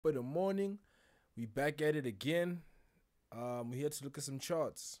in the morning. We back at it again. We're here to look at some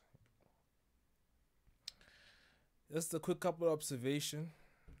charts. Just a quick couple of observation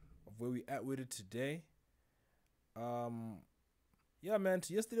of where we at with it today. Yeah, man.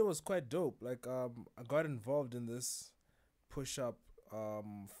 Yesterday was quite dope. Like, I got involved in this push up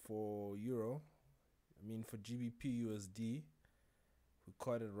for Euro. I mean for GBPUSD. We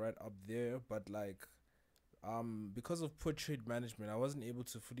caught it right up there, but like because of poor trade management, I wasn't able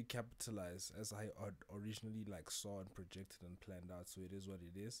to fully capitalize as I originally like saw and projected and planned out. So it is what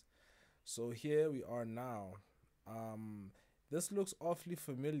it is. So here we are now. This looks awfully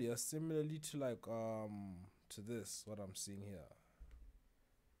familiar, similarly to like to this what I'm seeing here.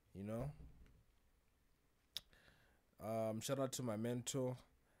 You know. Shout out to my mentor.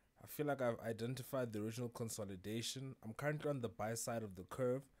 I feel like I've identified the original consolidation. I'm currently on the buy side of the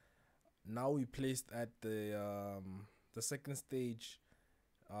curve. Now we placed at the second stage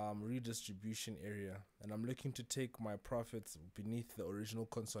redistribution area, and I'm looking to take my profits beneath the original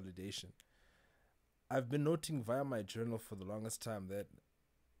consolidation. I've been noting via my journal for the longest time that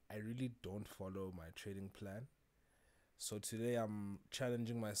I really don't follow my trading plan. So today I'm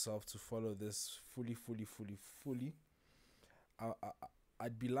challenging myself to follow this fully.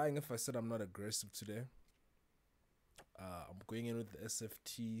 I'd be lying if I said I'm not aggressive today. I'm going in with the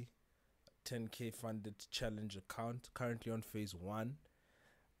SFT 10K funded challenge account, currently on phase 1.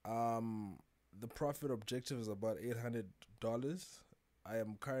 The profit objective is about $800. I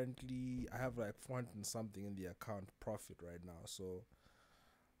have like 400 and something in the account profit right now, so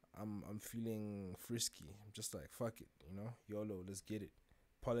I'm feeling frisky. I'm just like, fuck it, YOLO, let's get it.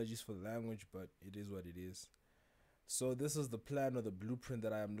 Apologies for the language, but it is what it is. So this is the plan or the blueprint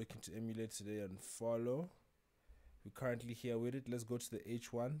that I am looking to emulate today and follow. We're currently here with it. Let's go to the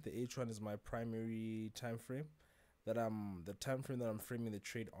H1. The H1 is my primary time frame the time frame that I'm framing the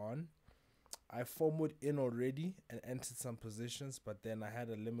trade on. I forward in already and entered some positions, but then I had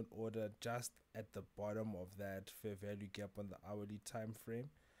a limit order just at the bottom of that fair value gap on the hourly time frame.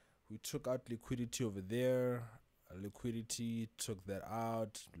 We took out liquidity over there. Liquidity took that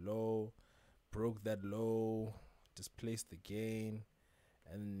out low, broke that low, displaced the gain,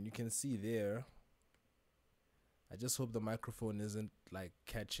 and you can see there. I just hope the microphone isn't like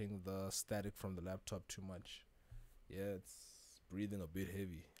catching the static from the laptop too much. Yeah, it's breathing a bit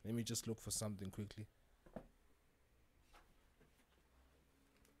heavy. Let me just look for something quickly.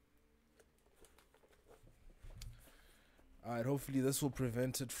 Alright, hopefully this will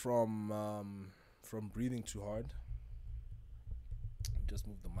prevent it from breathing too hard. Just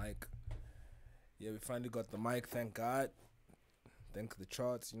move the mic. Yeah, we finally got the mic, thank God. Thank the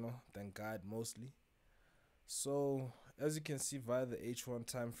charts, thank God mostly. So as you can see via the H1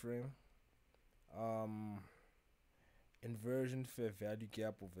 time frame, inversion fair value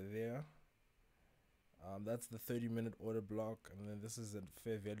gap over there. That's the 30-minute order block, and then this is a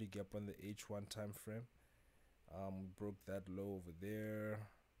fair value gap on the H1 time frame. We broke that low over there.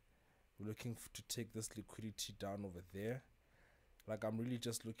 We're looking to take this liquidity down over there. Like I'm really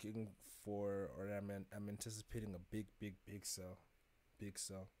just looking for, or I'm anticipating a big sell,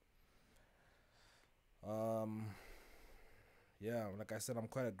 Yeah, like I said, I'm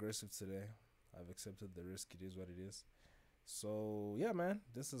quite aggressive today. I've accepted the risk. It is what it is. So yeah, man,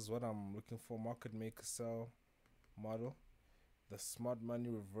 this is what I'm looking for. Market maker sell model. The smart money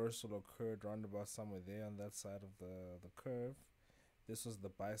reversal occurred round about somewhere there on that side of the curve. This was the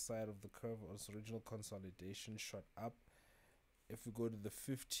buy side of the curve. It was original consolidation, shot up. If we go to the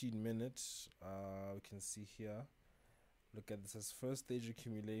 15 minutes, we can see here. Look at this as first stage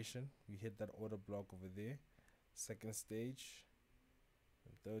accumulation. We hit that order block over there. Second stage,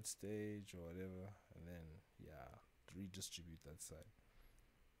 third stage, or whatever, and then yeah, redistribute that side.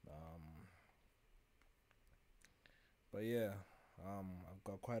 But yeah, I've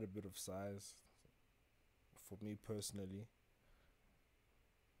got quite a bit of size. For me personally,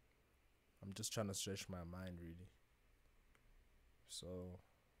 I'm just trying to stretch my mind really. So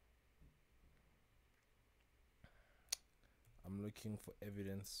I'm looking for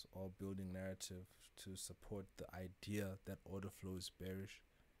evidence or building narrative to support the idea that order flow is bearish.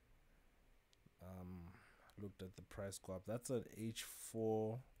 Looked at the price go up. That's an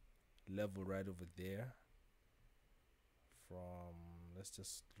H4 level right over there. Let's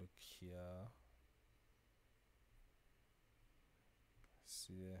just look here.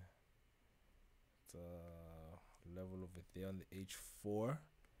 See the level over there on the H4.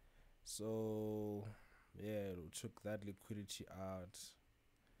 So yeah, it took that liquidity out.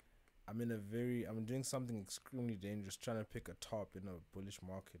 I'm doing something extremely dangerous, trying to pick a top in a bullish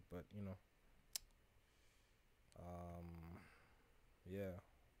market, but yeah,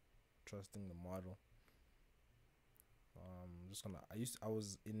 trusting the model. Just gonna. I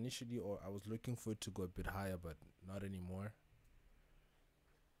was initially, or I was looking for it to go a bit higher, but not anymore.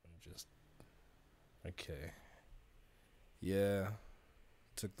 Just okay. Yeah,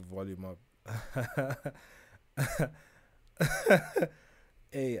 took the volume up.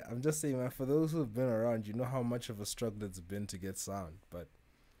 Hey, I'm just saying, man. For those who've been around, you know how much of a struggle it's been to get sound, but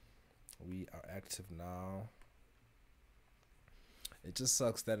we are active now. It just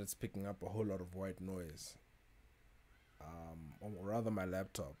sucks that it's picking up a whole lot of white noise. Or rather, my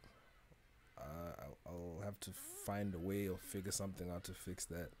laptop. I'll have to find a way or figure something out to fix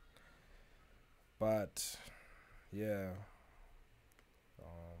that. But yeah,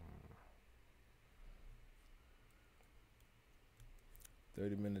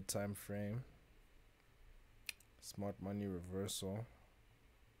 30-minute time frame. Smart money reversal.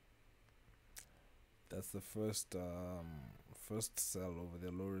 That's the first sell over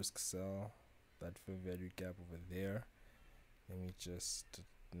there, low risk sell. That fair value gap over there. Let me just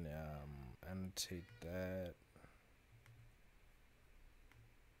annotate that.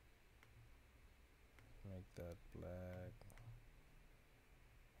 Make that black,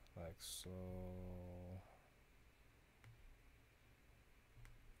 like so.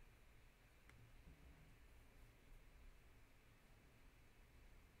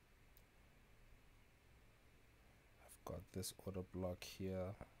 I've got this order block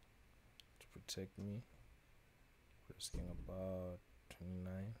here to protect me. Risking about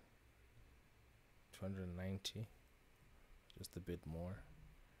 290, just a bit more,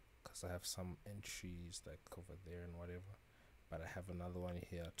 because I have some entries like over there and whatever, but I have another one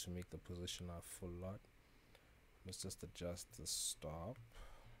here to make the position a full lot. Let's just adjust the stop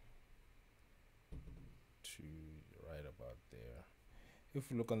to right about there. If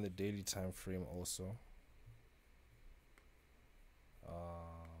we look on the daily time frame also,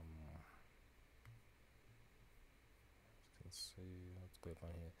 let's see, let's click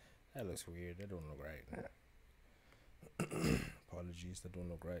on here. That looks weird. That don't look right. Apologies, that don't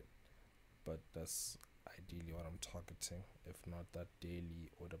look right. But that's ideally what I'm targeting, if not that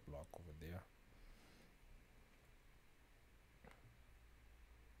daily order block over there.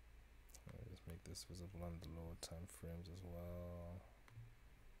 Let's make this visible on the lower time frames as well.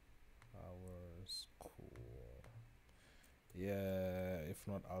 Hours, cool. Yeah, if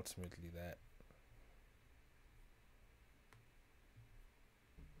not ultimately that.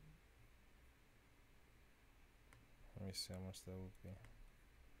 Let me see how much that would be.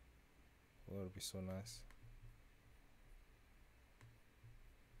 Well, that would be so nice.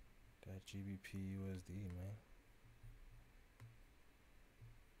 That GBPUSD, man.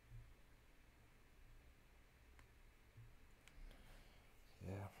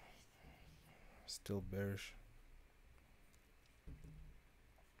 Yeah. Still bearish.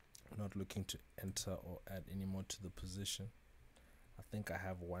 Not looking to enter or add any more to the position. I think I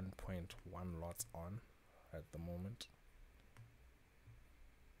have 1.1 lots on at the moment.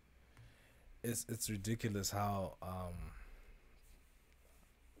 It's ridiculous how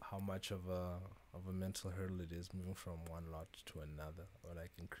much of a mental hurdle it is moving from one lot to another, or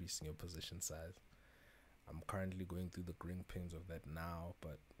like increasing your position size. I'm currently going through the green pains of that now,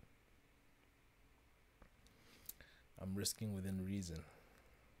 but I'm risking within reason.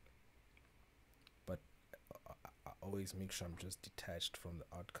 But I always make sure I'm just detached from the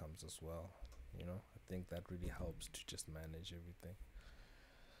outcomes as well. You know, I think that really helps to just manage everything.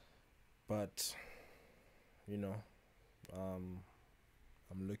 But you know, I'm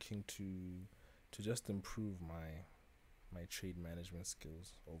looking to just improve my trade management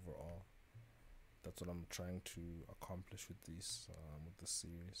skills overall. That's what I'm trying to accomplish with this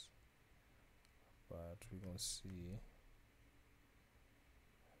series. But we're gonna see.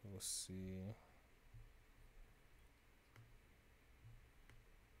 We'll see.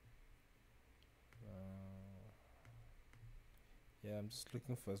 Yeah, I'm just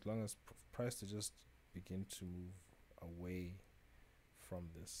looking for, as long as price to just begin to move away from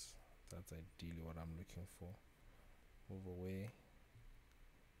this. That's ideally what I'm looking for. Move away,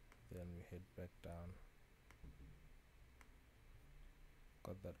 then we head back down.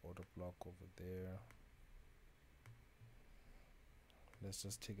 Got that order block over there. Let's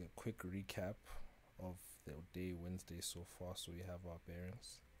just take a quick recap of the day Wednesday so far, so we have our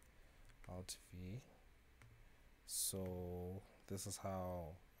bearings. Alt V. So this is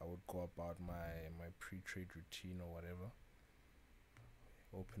how I would go about my pre-trade routine or whatever.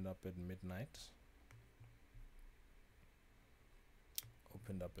 Opened up at midnight.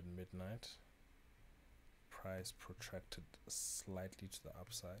 Price protracted slightly to the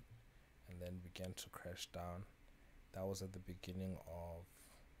upside and then began to crash down. That was at the beginning of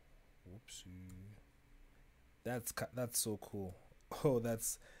Oopsie. That's so cool. Oh,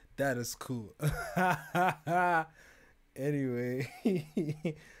 that is cool. Anyway,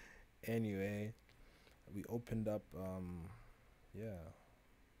 anyway, we opened up yeah,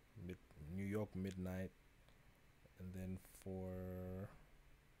 mid New York midnight, and then for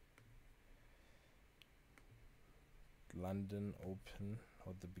London open,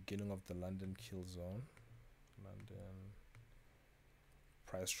 or the beginning of the London kill zone. London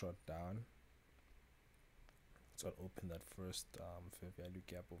price shot down, so it opened that first fair value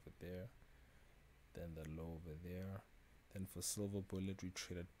gap over there, then the low over there. Then for silver bullet we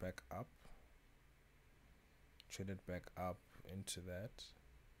traded back up into that,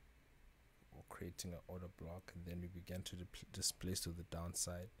 or creating an order block, and then we began to displace to the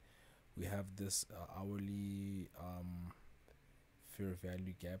downside. We have this hourly fair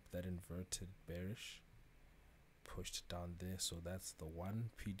value gap that inverted bearish, pushed down there, so that's the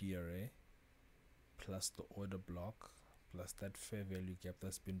one PDRA plus the order block plus that fair value gap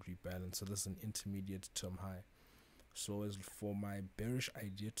that's been rebalanced. So this is an intermediate term high. So as for my bearish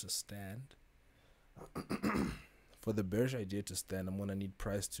idea to stand, for the bearish idea to stand, I'm gonna need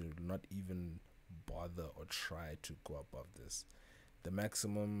price to not even bother or try to go above this. The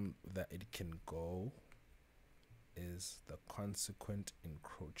maximum that it can go is the consequent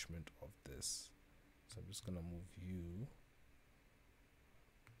encroachment of this. So I'm just gonna move you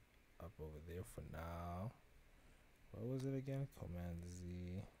up over there for now. What was it again? Command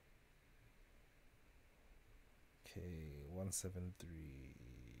Z. Okay, 173.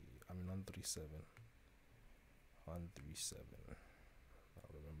 I mean 137. 137.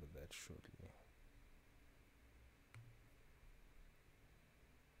 I'll remember that shortly.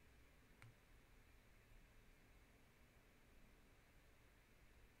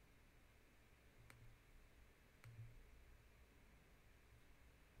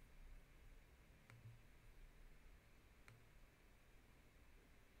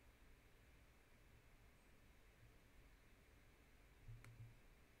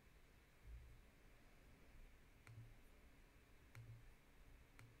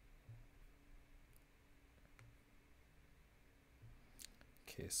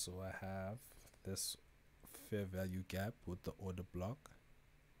 Okay, so I have this fair value gap with the order block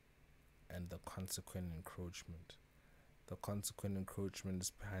and the consequent encroachment. The consequent encroachment is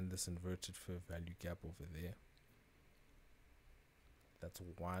behind this inverted fair value gap over there. That's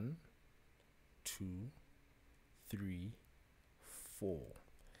 1, 2, 3, 4.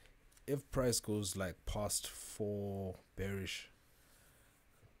 If price goes like past 4 bearish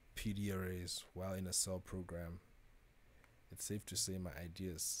PDRAs while in a sell program, it's safe to say my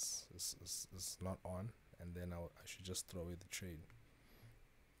idea is not on, and then I should just throw away the trade.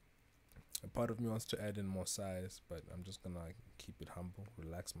 A part of me wants to add in more size, but I'm just gonna keep it humble,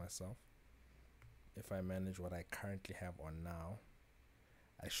 relax myself. If I manage what I currently have on now,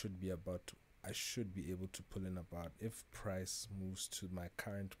 I should be able to pull in about, if price moves to my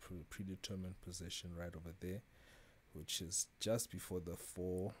current predetermined position right over there, which is just before the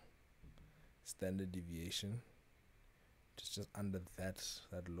 4 standard deviation, just under that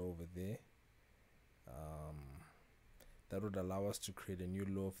low over there. That would allow us to create a new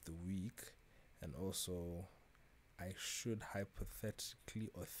low of the week, and also I should hypothetically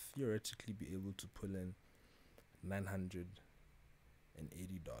or theoretically be able to pull in $980.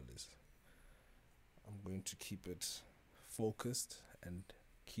 I'm going to keep it focused and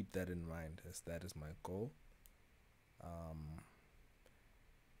keep that in mind, as that is my goal.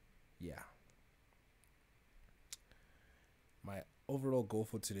 Yeah. My overall goal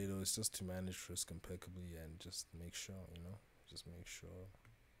for today, though, is just to manage risk impeccably and just make sure,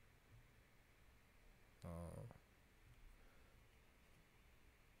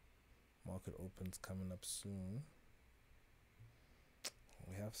 market opens coming up soon.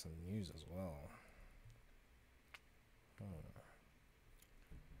 We have some news as well. I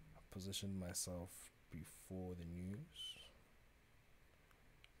positioned myself before the news.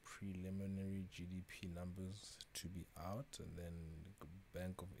 Preliminary GDP numbers to be out, and then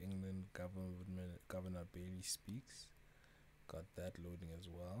Bank of England Governor Bailey speaks. Got that loading as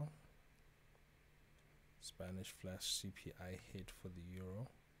well. Spanish flash CPI hit for the euro.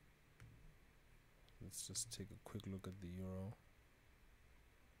 Let's just take a quick look at the euro.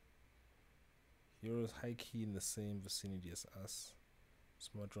 Euro's high key in the same vicinity as us.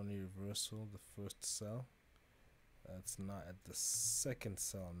 Smart only reversal, the first sell. It's not at the second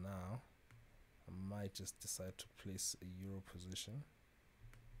sell now. I might just decide to place a euro position.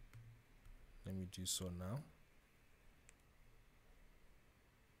 Let me do so now.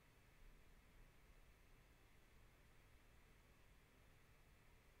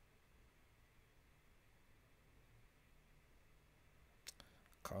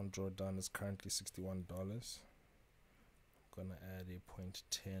 Account drawdown is currently $61. I'm gonna add a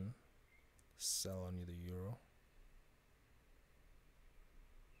 0.10 sell on the euro.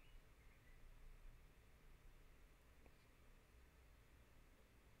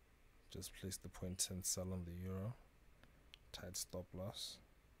 Just place the 0.10 sell on the euro. Tight stop loss.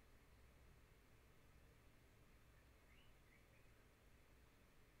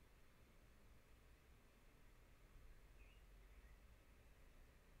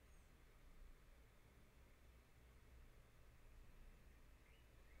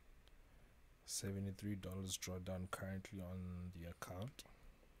 $73 drawdown currently on the account.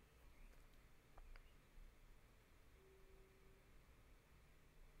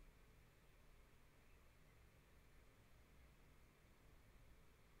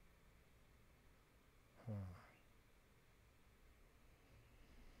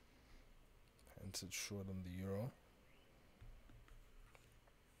 Entered short on the euro.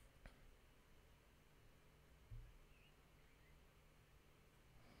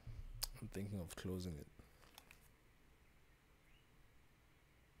 I'm thinking of closing it.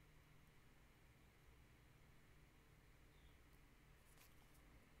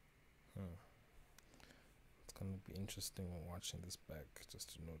 It's gonna be interesting watching this back,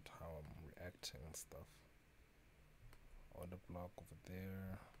 just to note how I'm reacting and stuff. Order block over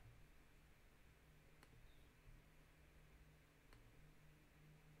there.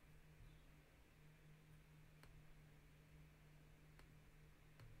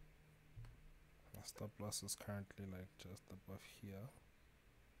 My stop loss is currently like just above here.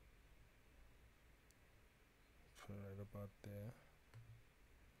 Put it right about there.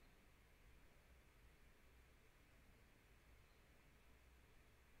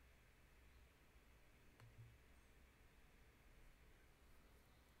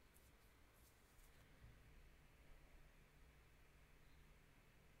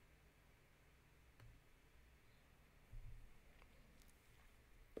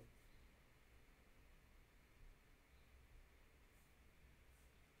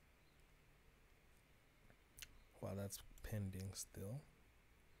 While that's pending still,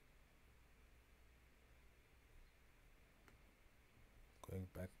 going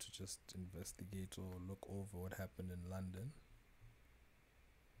back to just investigate or look over what happened in London.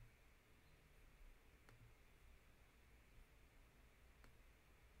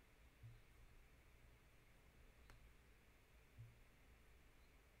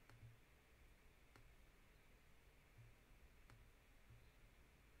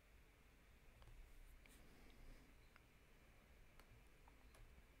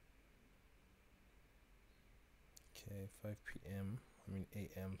 Okay, 5 p.m.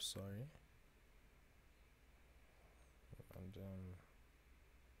 AM, sorry. And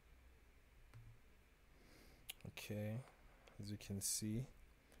okay, as you can see,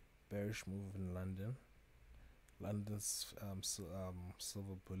 bearish move in London. London's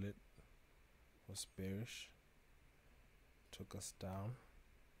silver bullet was bearish, took us down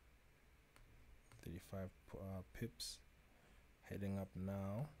 35 pips. Heading up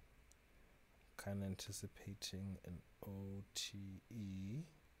now, kind of anticipating an OTE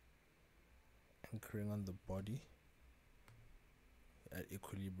anchoring on the body at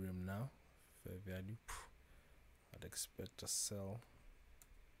equilibrium now. Fair value, I'd expect a sell.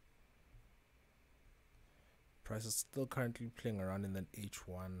 Price is still currently playing around in that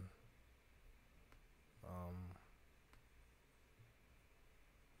H1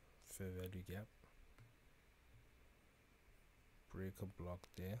 fair value gap. Break a block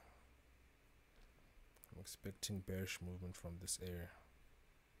there. I'm expecting bearish movement from this area.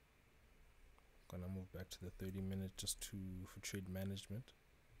 Gonna move back to the 30-minute just for trade management.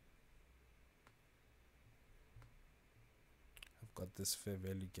 I've got this fair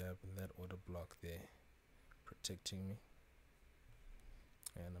value gap and that order block there protecting me,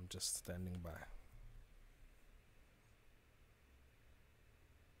 and I'm just standing by.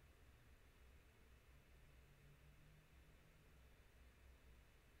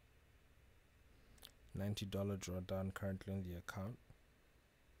 $90 drawdown currently on the account,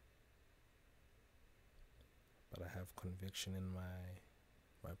 but I have conviction in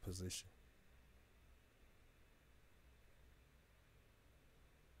my position.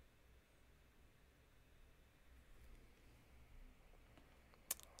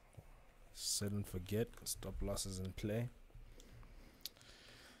 Set and forget, stop losses in play,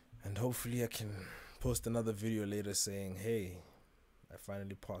 and hopefully I can post another video later saying, hey, I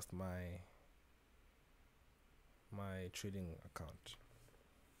finally passed my trading account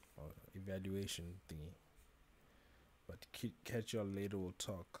or evaluation thingy. But catch y'all later, we'll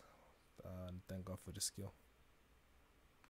talk, and thank God for the skill.